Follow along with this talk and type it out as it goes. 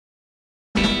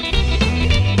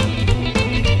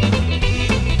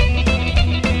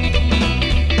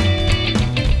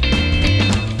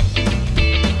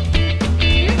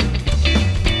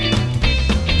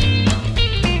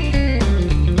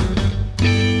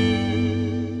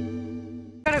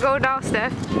go now,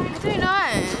 Steph? I don't know.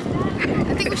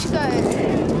 I think we should go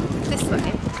this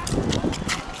way.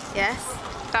 Yes?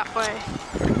 That way.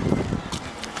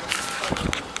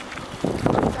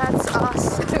 That's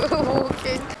us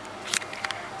walking.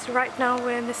 So right now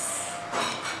we're in this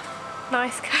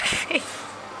nice cafe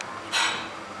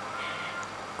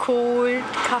called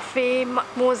Cafe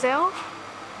Mademoiselle.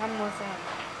 Mademoiselle.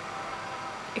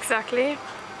 Exactly.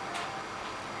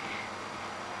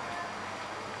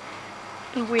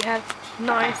 And we have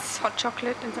nice hot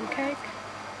chocolate and some cake.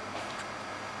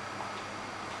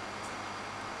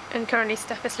 And currently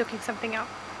Steph is looking something up.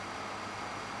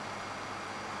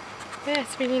 Yeah,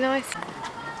 it's really nice.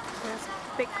 There's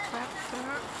a big crab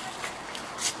there.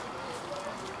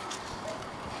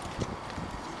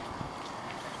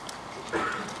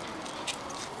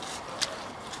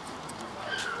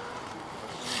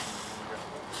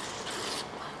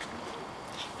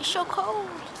 It's so cold.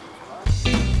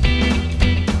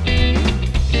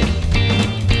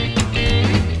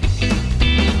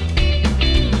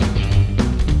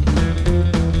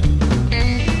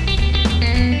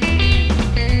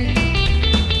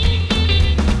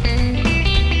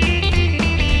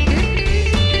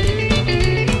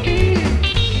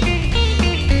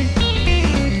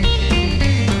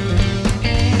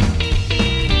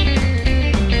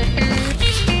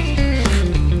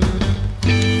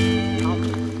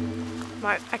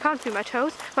 I can't feel my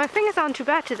toes. My fingers aren't too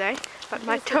bad today, but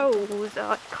my toes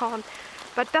I can't.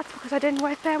 But that's because I didn't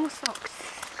wear thermal socks.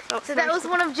 So that was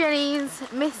one of Jenny's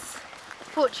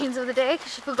misfortunes of the day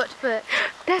because she forgot to put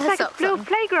There's her like a socks little on.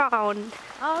 playground.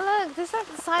 Oh look, there's like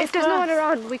the side. If there's no one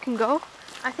around, we can go.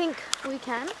 I think we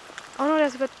can. Oh no,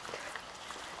 there's a bit.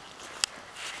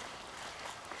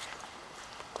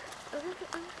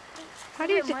 How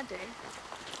do you do?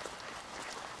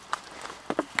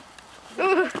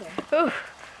 Ooh, ooh.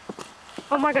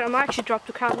 Oh my god, I might actually drop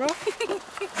the camera.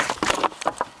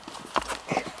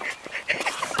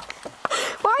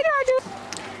 Why do I do?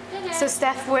 So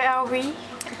Steph, where are we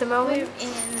at the moment? We're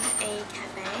in a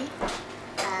cafe.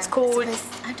 It's called...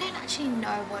 I don't actually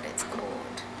know what it's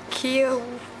called. Kiel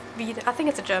Vida. I think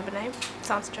it's a German name.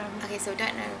 Sounds German. Okay, so we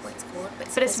don't know what it's called.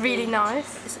 But it's really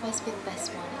nice. It's supposed to be the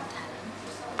best one in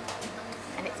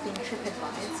Tallinn. And it's been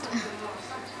TripAdvised.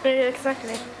 Yeah,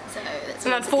 exactly. So that's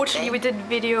and unfortunately we did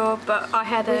video, but I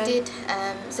had a... We did,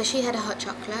 so she had a hot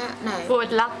chocolate, no. Or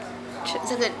it's like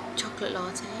a chocolate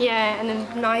latte. Yeah, and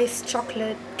a nice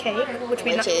chocolate cake, which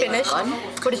we not finished.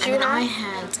 What did you have? I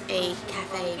had a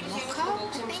cafe mocha,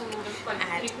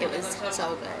 I think, and it was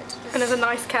so good. And there's a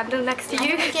nice candle next to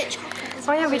you. We get chocolate as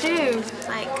well. Oh yeah, we do.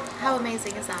 Like, how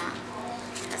amazing is that?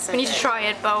 So we need to try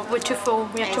it, but we're too full.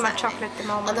 We have too much chocolate at the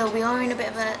moment. Although we are in a bit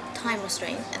of a time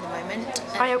restraint at the moment.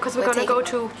 Oh yeah, because we're going to go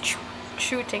to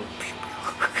shooting.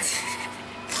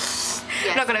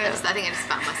 Yes, not gonna. I think I just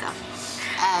found myself.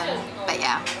 But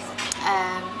yeah.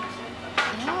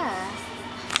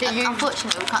 Yeah.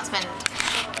 Unfortunately, we can't spend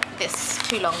this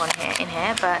too long in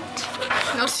here, but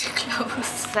not too close.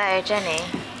 So Jenny.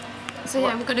 So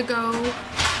yeah, we're gonna go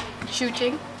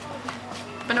shooting.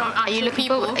 But no, are you looking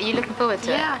forward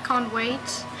to it? Yeah, I can't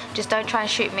wait. Just don't try and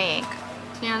shoot me.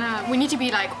 Yeah, no. We need to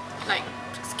be like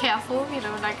careful, you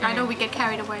know. Like I know we get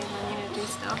carried away when we do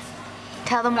stuff.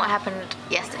 Tell them what happened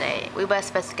yesterday. We were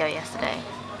supposed to go yesterday.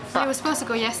 We were supposed to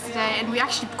go yesterday, and we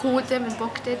actually called them and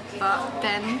booked it, but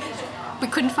then we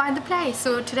couldn't find the place.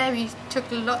 So today we took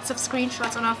lots of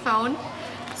screenshots on our phone.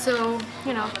 So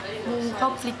you know, we'll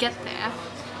hopefully get there.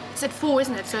 It's at 4,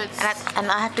 isn't it? So it's...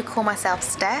 And I have to call myself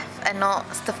Steph and not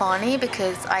Stefani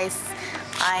because I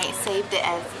saved it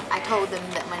as... I told them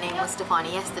that my name was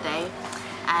Stefani yesterday,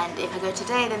 and if I go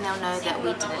today then they'll know that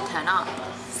we didn't turn up.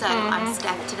 So I'm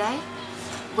Steph today,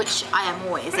 which I am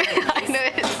always. I know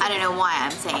it. I don't know why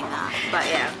I'm saying that, but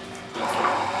yeah.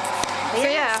 So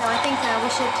yeah. So I think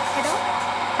we should head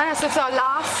off. So it's our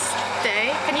last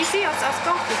day. Can you see us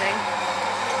starting?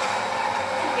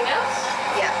 Anything else?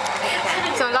 Yeah.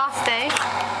 Okay. So last day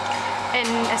in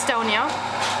Estonia.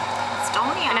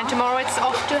 And then tomorrow it's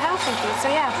off to Helsinki. So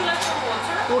yeah,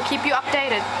 we'll keep you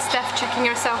updated. Steph checking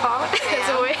herself out as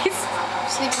always.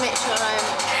 Just need to make sure I'm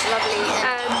lovely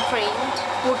and framed.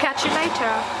 We'll catch you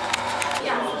later.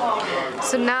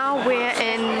 So now we're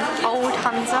in Old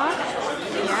Hansa.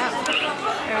 Yeah,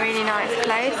 a really nice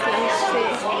place. Let me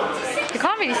see. You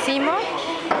can't really see much.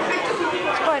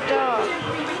 It's quite dark.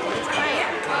 It's quite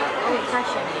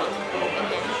old-fashioned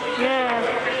in here.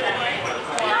 Yeah.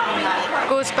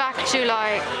 Goes back to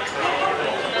like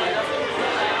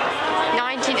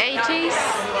 1980s.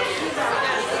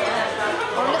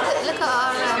 Oh, look at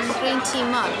our green tea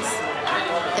mugs.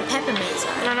 The peppermint.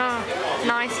 I know.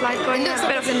 nice, like It going looks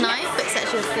like it's a knife, but it's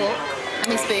actually a fork. I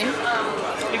mean spoon.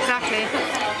 Exactly.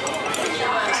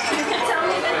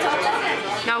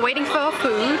 Now waiting for our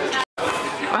food.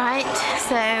 Right,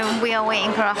 so we are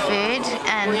waiting for our food,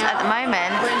 and at the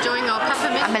moment we're enjoying our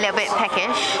peppermint. I'm a little bit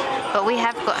peckish, but we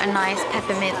have got a nice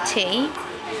peppermint tea.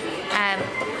 And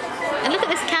look at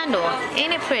this candle,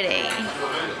 ain't it pretty?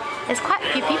 There's quite a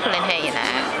few people in here, you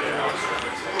know,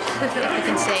 if you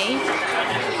can see.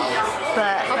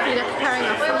 But hopefully they're preparing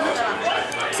our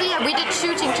food. So yeah, we did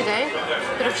shooting today,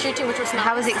 a bit of shooting, which was nice.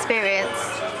 how was the experience?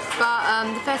 But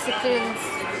the first experience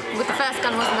with the first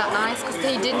gun wasn't that nice because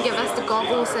he didn't give us the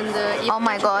goggles and the ear. Oh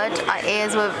my god, our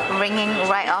ears were ringing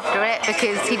right after it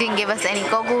because he didn't give us any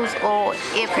goggles or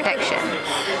ear protection.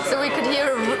 So we could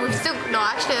hear, we still, no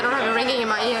actually I don't have a ringing in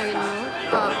my ear anymore,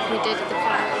 but we did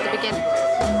at the beginning.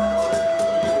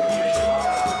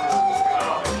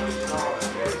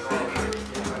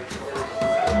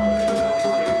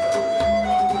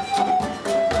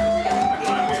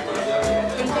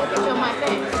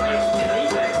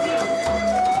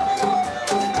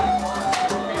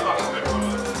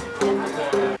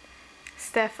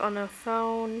 Steph on her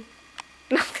phone.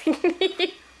 Nothing new.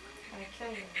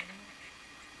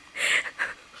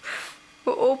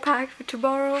 We're all packed for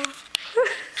tomorrow.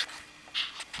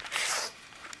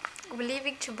 We're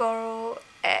leaving tomorrow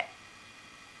at,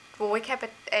 we'll wake up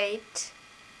at 8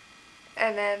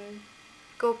 and then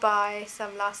go buy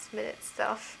some last minute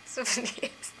stuff,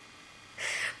 souvenirs.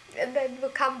 And then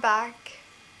we'll come back,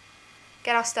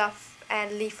 get our stuff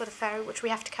and leave for the ferry, which we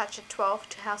have to catch at 12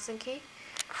 to Helsinki.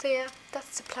 So yeah,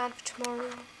 that's the plan for tomorrow.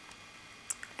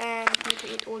 And we need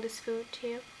to eat all this food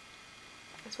here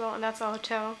as well. And that's our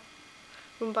hotel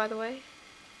room, by the way.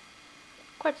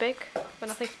 Quite big, but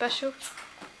nothing special.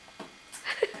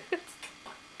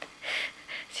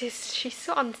 she's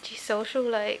so antisocial,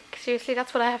 like seriously,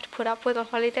 that's what I have to put up with on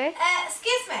holiday.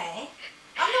 Excuse me?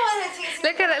 I'm the one who takes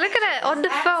Look at it on the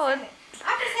phone. I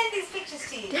have to send these pictures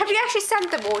to you. Have you actually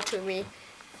sent them all to me? I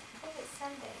think it's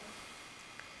Sunday.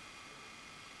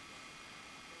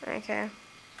 Okay.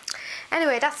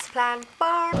 Anyway, that's the plan.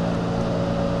 Bye.